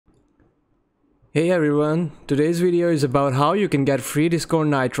Hey everyone, today's video is about how you can get free Discord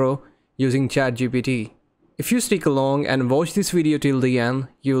Nitro using ChatGPT. If you stick along and watch this video till the end,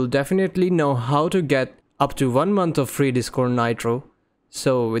 you will definitely know how to get up to 1 month of free Discord Nitro.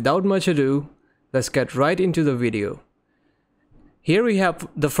 So without much ado, let's get right into the video. Here we have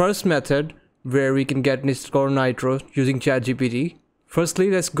the first method where we can get Discord Nitro using ChatGPT. Firstly,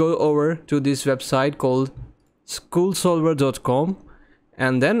 let's go over to this website called schoolsolver.com.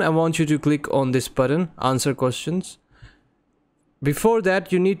 And then I want you to click on this button, answer questions. Before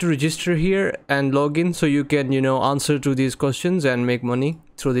that, you need to register here and log in so you can, answer to these questions and make money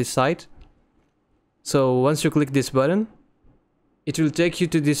through this site. So once you click this button, it will take you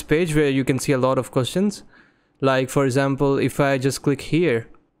to this page where you can see a lot of questions. Like for example, if I just click here,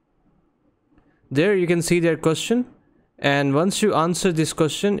 there you can see their question. And once you answer this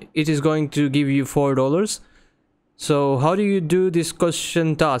question, it is going to give you $4. So how do you do this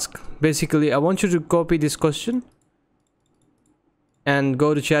question task? Basically, I want you to copy this question and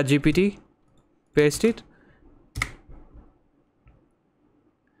go to ChatGPT, paste it.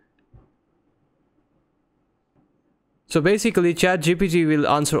 So basically, ChatGPT will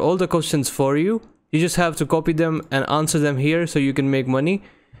answer all the questions for you. You just have to copy them and answer them here so you can make money.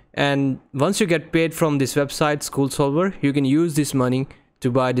 And once you get paid from this website, School Solver, you can use this money to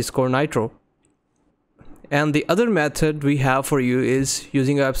buy Discord Nitro. And the other method we have for you is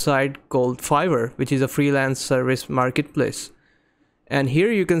using a website called Fiverr, which is a freelance service marketplace. And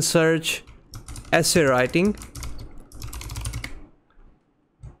here you can search essay writing.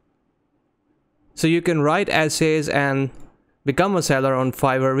 So you can write essays and become a seller on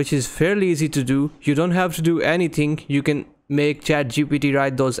Fiverr, which is fairly easy to do. You don't have to do anything. You can make ChatGPT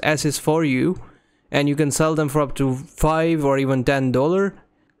write those essays for you, and you can sell them for up to $5 or even $10.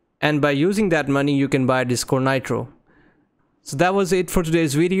 And by using that money, you can buy Discord Nitro. So that was it for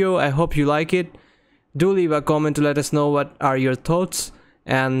today's video. I hope you like it. Do leave a comment to let us know what are your thoughts.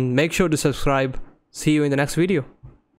 And make sure to subscribe. See you in the next video.